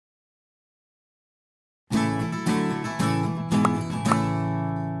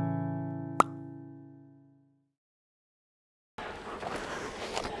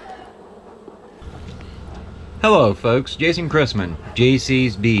Hello folks, Jason Chrisman,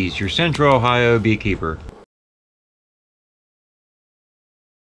 JC's Bees, your Central Ohio beekeeper.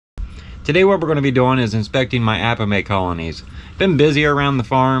 Today what we're going to be doing is inspecting my Apimaye colonies. Been busy around the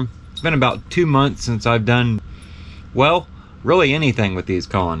farm. It's been about 2 months since I've done, well, really anything with these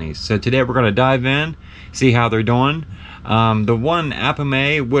colonies. So today we're going to dive in, see how they're doing. The one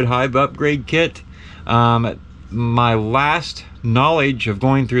Apimaye wood hive upgrade kit, my last knowledge of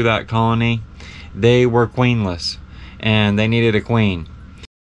going through that colony, they were queenless and they needed a queen.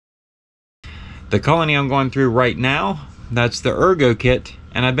 The colony I'm going through right now, that's the Ergo kit,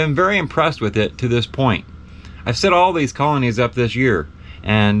 and I've been very impressed with it to this point. I've set all these colonies up this year,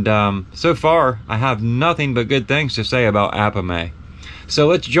 and so far I have nothing but good things to say about Apimaye. So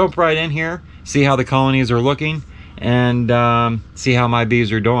let's jump right in here, see how the colonies are looking, and see how my bees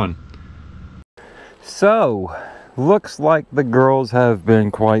are doing. So, looks like the girls have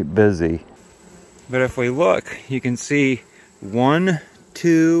been quite busy. But if we look, you can see 1,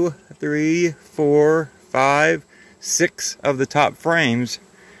 2, 3, 4, 5, 6 of the top frames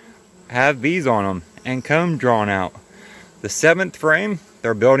have bees on them and comb drawn out. The 7th frame,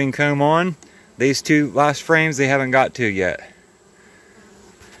 they're building comb on. These 2 last frames they haven't got to yet.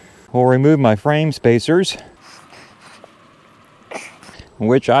 We'll remove my frame spacers,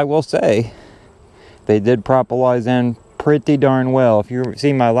 which I will say, they did propolis in pretty darn well. If you've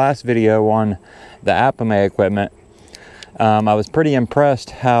seen my last video on the Apimaye equipment, I was pretty impressed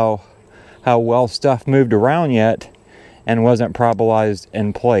how well stuff moved around yet and wasn't propolised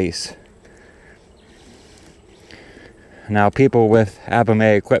in place. Now people with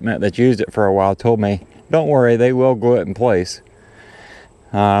Apimaye equipment that used it for a while told me, don't worry, they will glue it in place.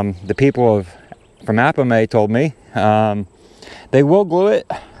 The people from Apimaye told me they will glue it,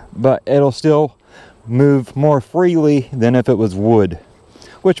 but it'll still move more freely than if it was wood,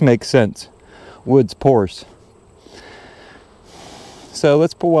 which makes sense. Wood's porous. So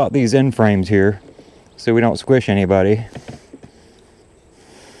let's pull out these end frames here so we don't squish anybody.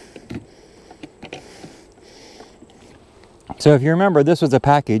 So if you remember, this was a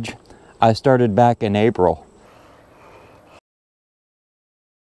package I started back in April.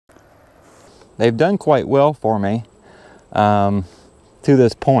 They've done quite well for me to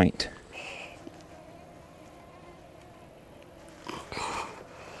this point.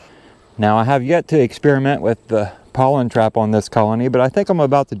 Now I have yet to experiment with the pollen trap on this colony, but I think I'm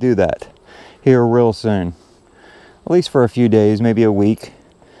about to do that here real soon. At least for a few days, maybe a week,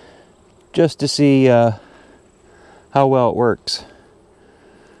 just to see how well it works.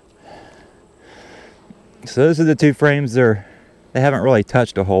 So those are the 2 frames. They haven't really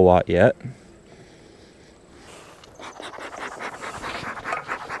touched a whole lot yet.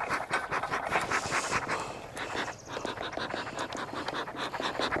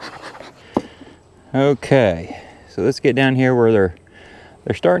 Okay, so let's get down here where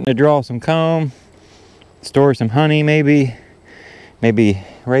they're starting to draw some comb, store some honey maybe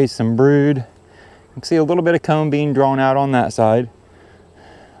raise some brood. You can see a little bit of comb being drawn out on that side,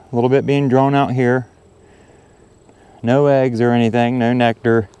 a little bit being drawn out here. No eggs or anything, no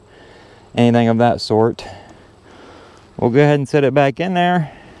nectar, anything of that sort. We'll go ahead and set it back in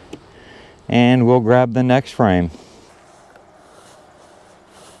there and we'll grab the next frame.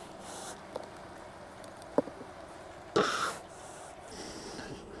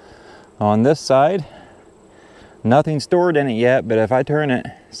 On this side, nothing stored in it yet, but if I turn it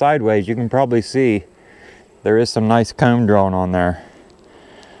sideways, you can probably see there is some nice comb drawn on there.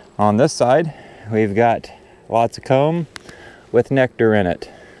 On this side, we've got lots of comb with nectar in it.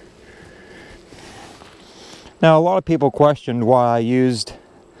 Now, a lot of people questioned why I used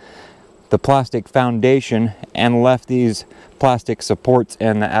the plastic foundation and left these plastic supports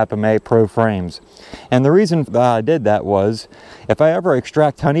in the Apimaye Pro frames. And the reason that I did that was, if I ever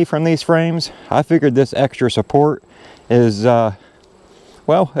extract honey from these frames, I figured this extra support is,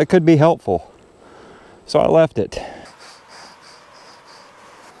 well, it could be helpful. So I left it.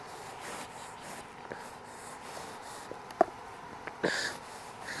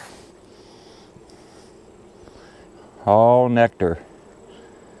 All nectar.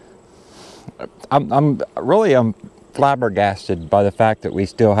 I'm flabbergasted by the fact that we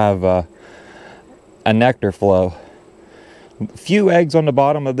still have a nectar flow. Few eggs on the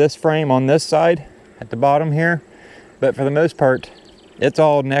bottom of this frame on this side at the bottom here, but for the most part it's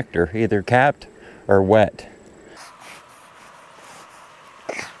all nectar, either capped or wet.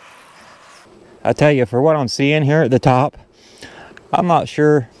 I tell you, for what I'm seeing here at the top, I'm not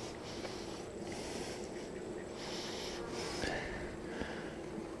sure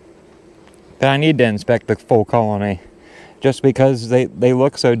that I need to inspect the full colony, just because they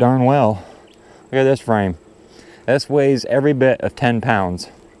look so darn well. Look at this frame. This weighs every bit of 10 pounds,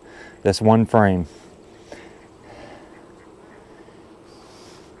 this one frame.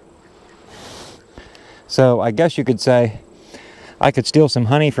 So I guess you could say I could steal some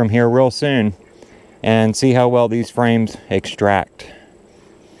honey from here real soon and see how well these frames extract.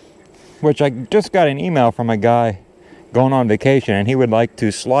 Which I just got an email from a guy going on vacation, and he would like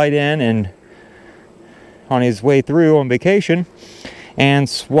to slide in and on his way through on vacation and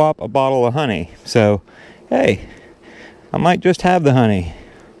swap a bottle of honey. So hey, I might just have the honey.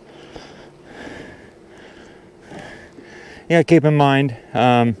 Yeah, keep in mind,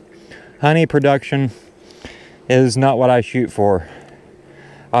 honey production is not what I shoot for.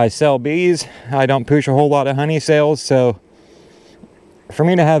 I sell bees. I don't push a whole lot of honey sales, so for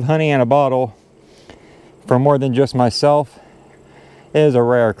me to have honey in a bottle for more than just myself is a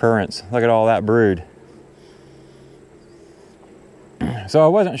rare occurrence. Look at all that brood. So I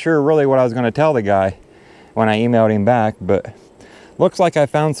wasn't sure really what I was going to tell the guy when I emailed him back, but looks like I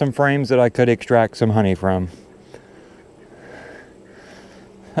found some frames that I could extract some honey from.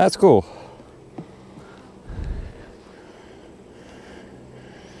 That's cool.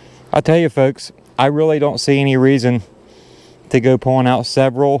 I'll tell you folks, I really don't see any reason to go pulling out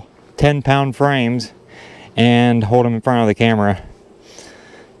several 10-pound frames and hold them in front of the camera.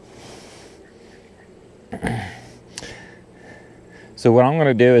 So what I'm going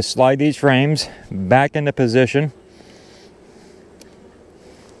to do is slide these frames back into position.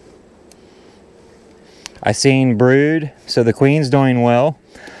 I seen brood, so the queen's doing well.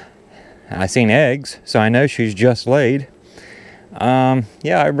 I seen eggs, so I know she's just laid.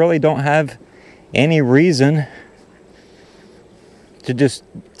 Yeah, I really don't have any reason to just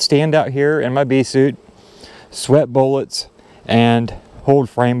stand out here in my bee suit, sweat bullets, and hold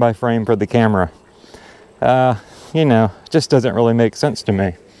frame by frame for the camera. You know, it just doesn't really make sense to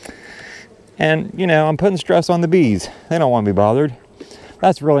me. And, you know, I'm putting stress on the bees. They don't want to be bothered.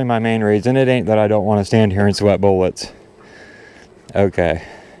 That's really my main reason. It ain't that I don't want to stand here and sweat bullets. Okay,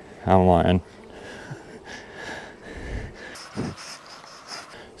 I'm lying.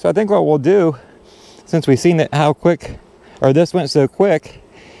 So I think what we'll do, since we've seen that how quick, or this went so quick,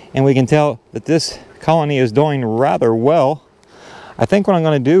 and we can tell that this colony is doing rather well, I think what I'm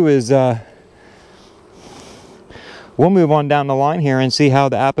going to do is we'll move on down the line here and see how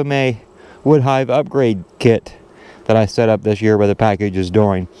the Apimaye wood hive upgrade kit that I set up this year with the package is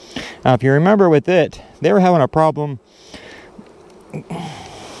doing. Now, if you remember with it, they were having a problem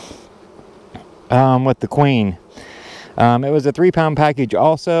with the queen. It was a 3-pound package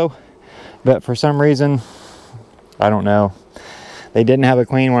also, but for some reason, I don't know, they didn't have a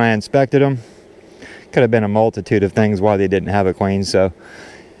queen when I inspected them. Could have been a multitude of things why they didn't have a queen. So,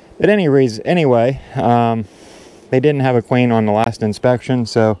 but anyway, they didn't have a queen on the last inspection.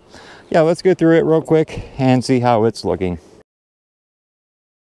 So yeah, let's go through it real quick and see how it's looking.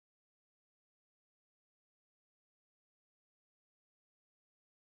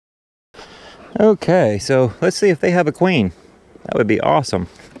 Okay, so let's see if they have a queen. That would be awesome.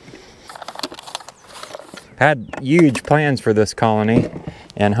 Had huge plans for this colony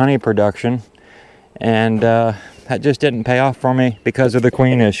and honey production, and that just didn't pay off for me because of the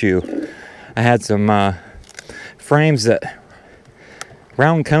queen issue. I had some frames, that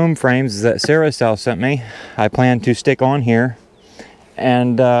round comb frames that Sarah sent me. I plan to stick on here,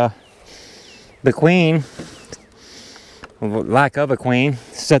 and the queen, lack of a queen,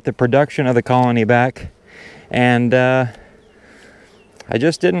 set the production of the colony back, and I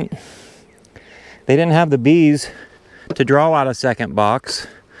just didn't, they didn't have the bees to draw out a second box,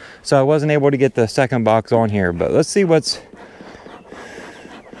 so I wasn't able to get the second box on here. But let's see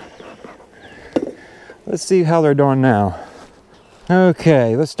how they're doing now.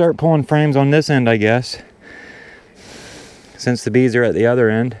 Okay, let's start pulling frames on this end, I guess, since the bees are at the other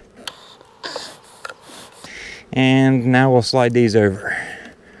end. And now we'll slide these over.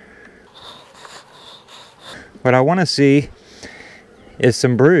 What I want to see is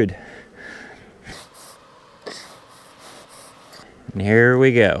some brood. And here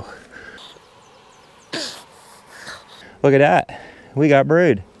we go. Look at that. We got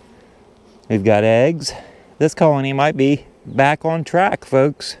brood. We've got eggs. This colony might be back on track,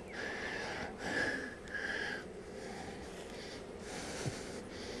 folks.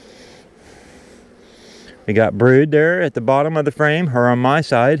 We got brood there at the bottom of the frame, or on my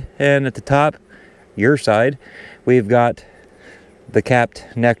side, and at the top, your side, we've got the capped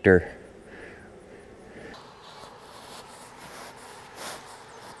nectar.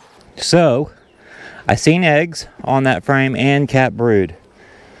 So, I seen eggs on that frame and capped brood.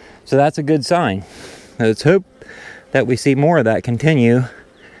 So that's a good sign. Let's hope that we see more of that continue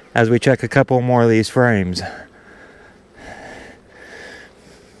as we check a couple more of these frames.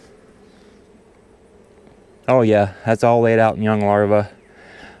 Oh yeah, that's all laid out in young larvae.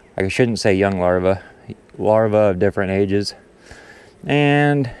 I shouldn't say young larvae, larvae of different ages.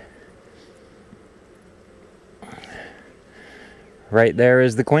 And right there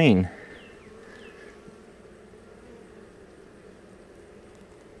is the queen.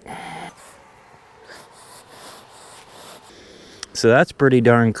 So that's pretty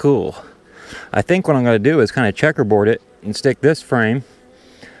darn cool. I think what I'm going to do is kind of checkerboard it and stick this frame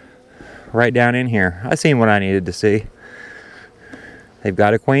right down in here. I seen what I needed to see. They've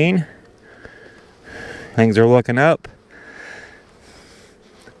got a queen. Things are looking up.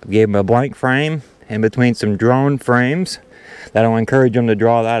 Gave them a blank frame in between some drone frames. That'll encourage them to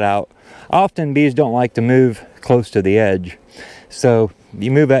draw that out. Often bees don't like to move close to the edge. So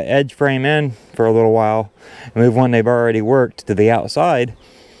you move that edge frame in for a little while, move one they've already worked to the outside.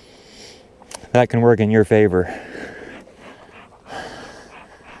 That can work in your favor.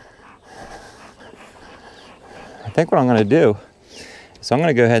 I think what I'm going to do is I'm going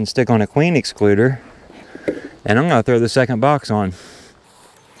to go ahead and stick on a queen excluder, and I'm going to throw the second box on.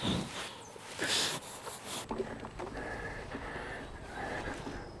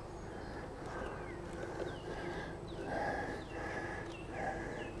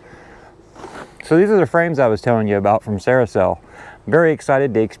 So these are the frames I was telling you about from Saracell. I'm very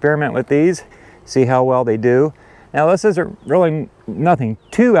excited to experiment with these, see how well they do. Now this isn't really nothing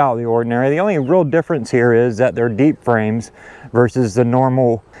too out of the ordinary. The only real difference here is that they're deep frames versus the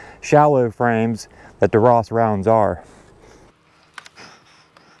normal shallow frames that the Ross rounds are.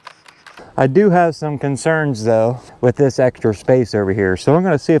 I do have some concerns though with this extra space over here. So I'm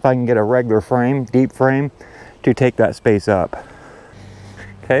going to see if I can get a regular frame, deep frame, to take that space up.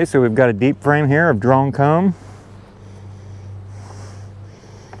 Okay, so we've got a deep frame here of drone comb.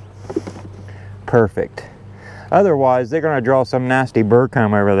 Perfect. Otherwise, they're going to draw some nasty burr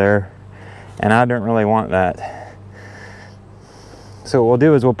comb over there, and I don't really want that. So what we'll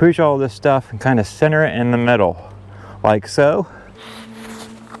do is we'll push all this stuff and kind of center it in the middle, like so.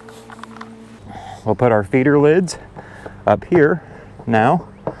 We'll put our feeder lids up here now,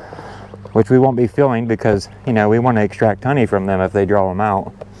 which we won't be filling because, you know, we want to extract honey from them if they draw them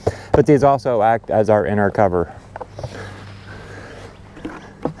out. But these also act as our inner cover.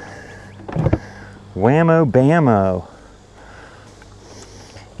 Whammo bammo.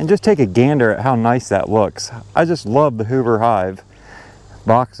 And just take a gander at how nice that looks. I just love the Hoover Hive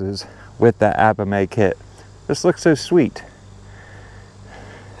boxes with that Apimaye kit. This looks so sweet.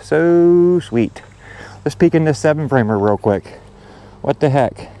 So sweet. Let's peek in this 7-framer real quick. What the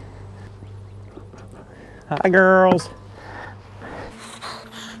heck? Hi girls.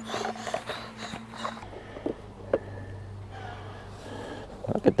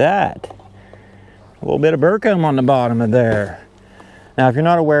 Look at that. A little bit of burr comb on the bottom of there. Now if you're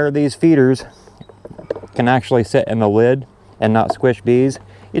not aware, these feeders can actually sit in the lid and not squish bees.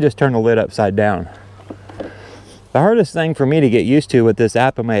 You just turn the lid upside down. The hardest thing for me to get used to with this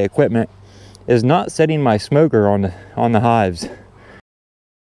Apimaye equipment is not setting my smoker on the hives.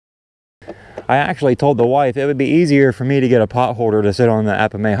 I actually told the wife it would be easier for me to get a pot holder to sit on the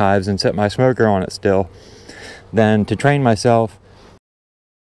Apimaye hives and set my smoker on it still than to train myself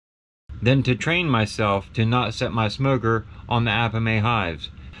to not set my smoker on the Apimaye hives.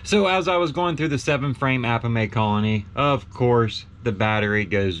 So as I was going through the 7-frame Apimaye colony, of course the battery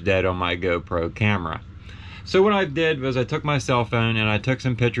goes dead on my GoPro camera. So what I did was I took my cell phone and I took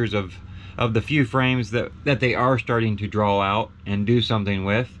some pictures of the few frames that they are starting to draw out and do something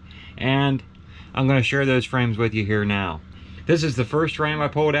with, and I'm going to share those frames with you here now. This is the first frame I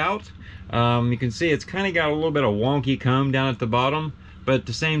pulled out. You can see it's kind of got a little bit of wonky comb down at the bottom, but at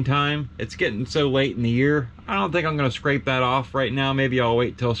the same time it's getting so late in the year I don't think I'm going to scrape that off right now. Maybe I'll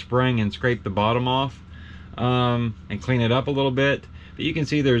wait till spring and scrape the bottom off and clean it up a little bit. But you can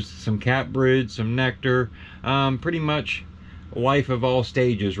see there's some cap brood, some nectar, pretty much life of all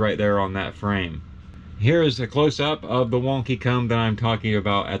stages right there on that frame. Here is a close-up of the wonky comb that I'm talking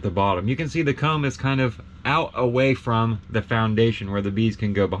about at the bottom. You can see the comb is kind of out away from the foundation where the bees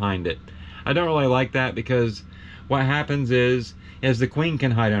can go behind it. I don't really like that because what happens is the queen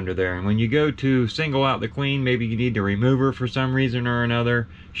can hide under there, and when you go to single out the queen, maybe you need to remove her for some reason or another,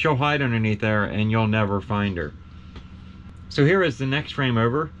 she'll hide underneath there and you'll never find her. So here is the next frame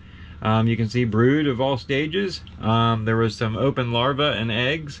over. You can see brood of all stages. There was some open larvae and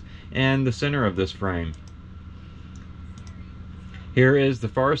eggs in the center of this frame. Here is the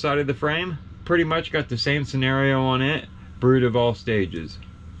far side of the frame. Pretty much got the same scenario on it. Brood of all stages.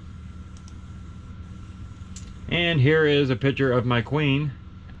 And here is a picture of my queen.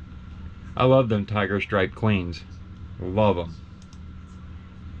 I love them tiger striped queens. Love them.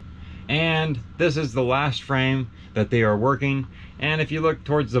 And this is the last frame that they are working. And if you look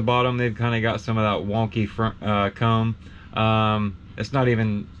towards the bottom, they've kind of got some of that wonky comb. It's not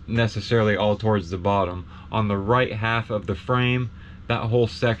even necessarily all towards the bottom. On the right half of the frame, that whole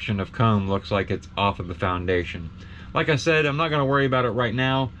section of comb looks like it's off of the foundation. Like I said, I'm not going to worry about it right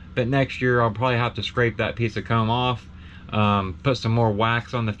now, but next year I'll probably have to scrape that piece of comb off, put some more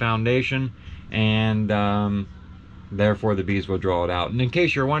wax on the foundation, and therefore the bees will draw it out. And in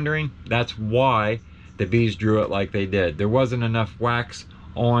case you're wondering, that's why the bees drew it like they did. There wasn't enough wax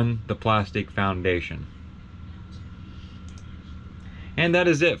on the plastic foundation. And that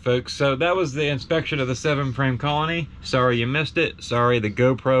is it, folks. So that was the inspection of the 7-frame colony. Sorry you missed it. Sorry the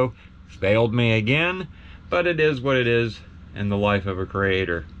GoPro failed me again, but it is what it is in the life of a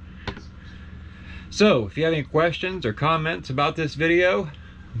creator. So if you have any questions or comments about this video,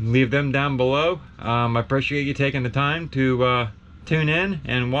 leave them down below. I appreciate you taking the time to tune in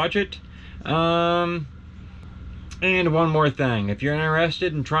and watch it. And one more thing, if you're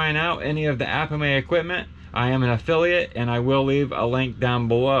interested in trying out any of the Apimaye equipment, I am an affiliate, and I will leave a link down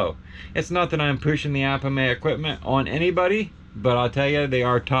below. It's not that I'm pushing the Apimaye equipment on anybody, but I'll tell you, they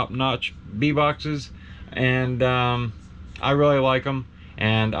are top-notch bee boxes, and I really like them,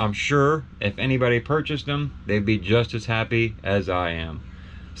 and I'm sure if anybody purchased them, they'd be just as happy as I am.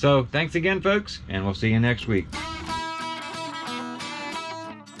 So thanks again, folks, and we'll see you next week.